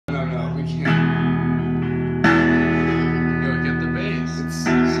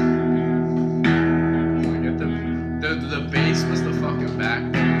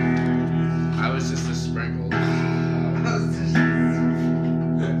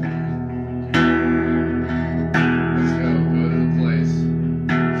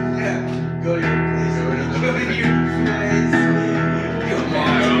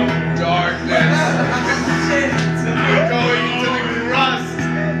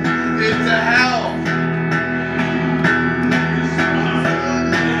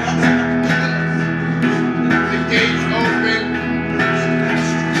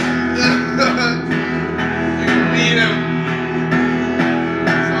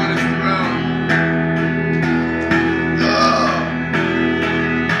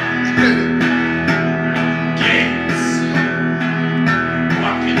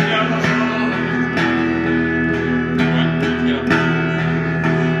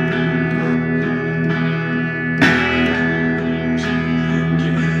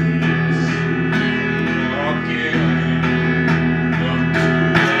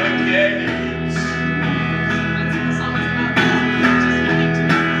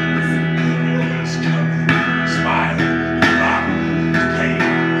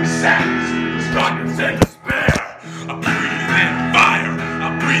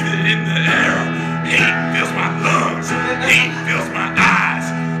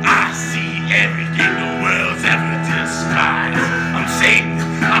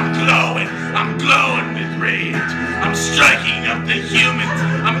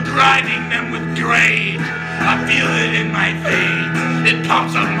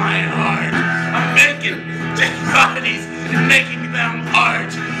of my heart. I'm making dead bodies and making them art.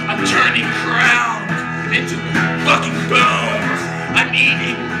 I'm turning crowns into fucking bones. I'm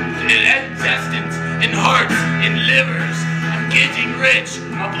eating intestines and hearts and livers. I'm getting rich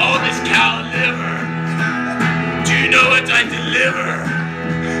of all this cow liver. Do you know what I deliver?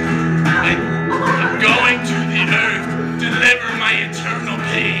 I'm going to the earth, deliver my eternal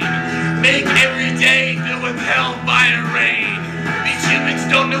pain. Make every day filled with hellfire rain. These humans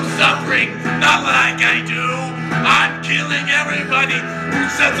don't know suffering, not like I do. I'm killing everybody who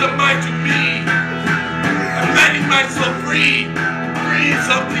sets a mind to me. I'm letting myself free, breeze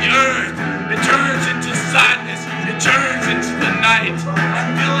up the earth. It turns into sadness, it turns into the night.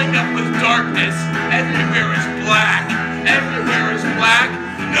 I'm filling up with darkness, everywhere is black. Everywhere is black,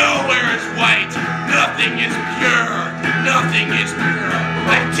 nowhere is white. Nothing is pure, nothing is pure.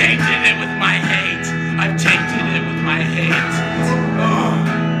 I've tainted it with my hate. I've tainted it with my hate. Oh,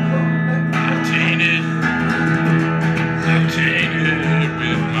 I've tainted it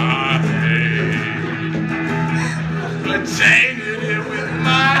with my hate. I've tainted it with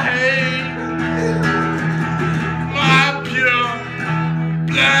my hate. My pure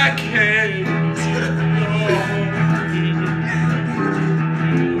black hate.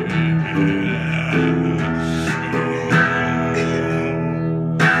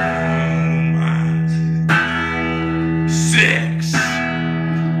 Six.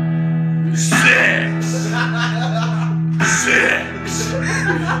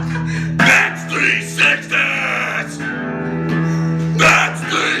 That's 3 sixes. That's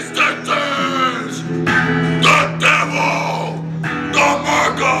 3 sixes. The devil. The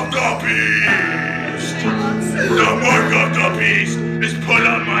mark of the beast. The mark of the beast is put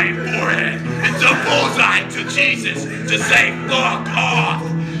on my forehead. It's a bullseye to Jesus to say fuck off.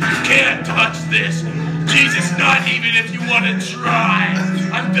 You can't touch this. Jesus, not even if you want to try.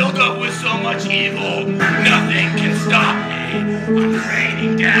 I'm filled up with so much evil, nothing can stop me. I'm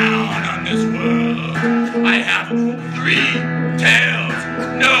raining down on this world. I have 3 tails,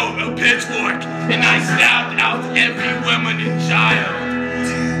 no, a pitchfork, and I stabbed out every woman and child.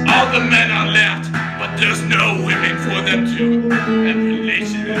 All the men are left, but there's no women for them to have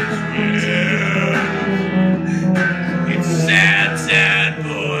relations with. It's sad, sad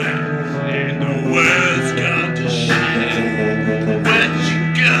boys, and the world's gone to shit. What you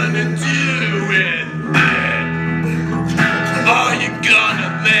gonna do with it? Are you gonna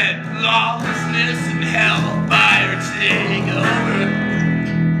let lawlessness and hellfire take over?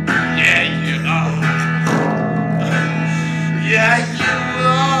 Yeah, you are. Yeah, you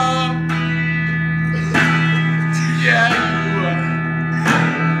are. Yeah, you are.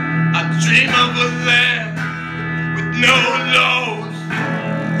 I dream of a land with no laws,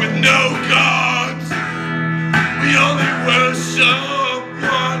 with no gods. We only worship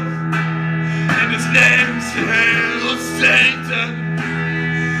one, and his name's Hail Satan.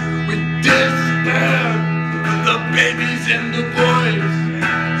 We despair of the babies and the boys,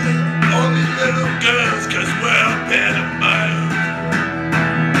 only little girls, 'cause we're pedophiles.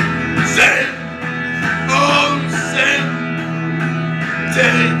 Satan, oh Satan,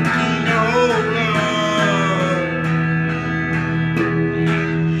 taking over.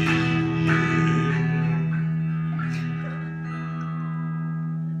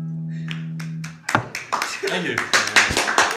 Thank you.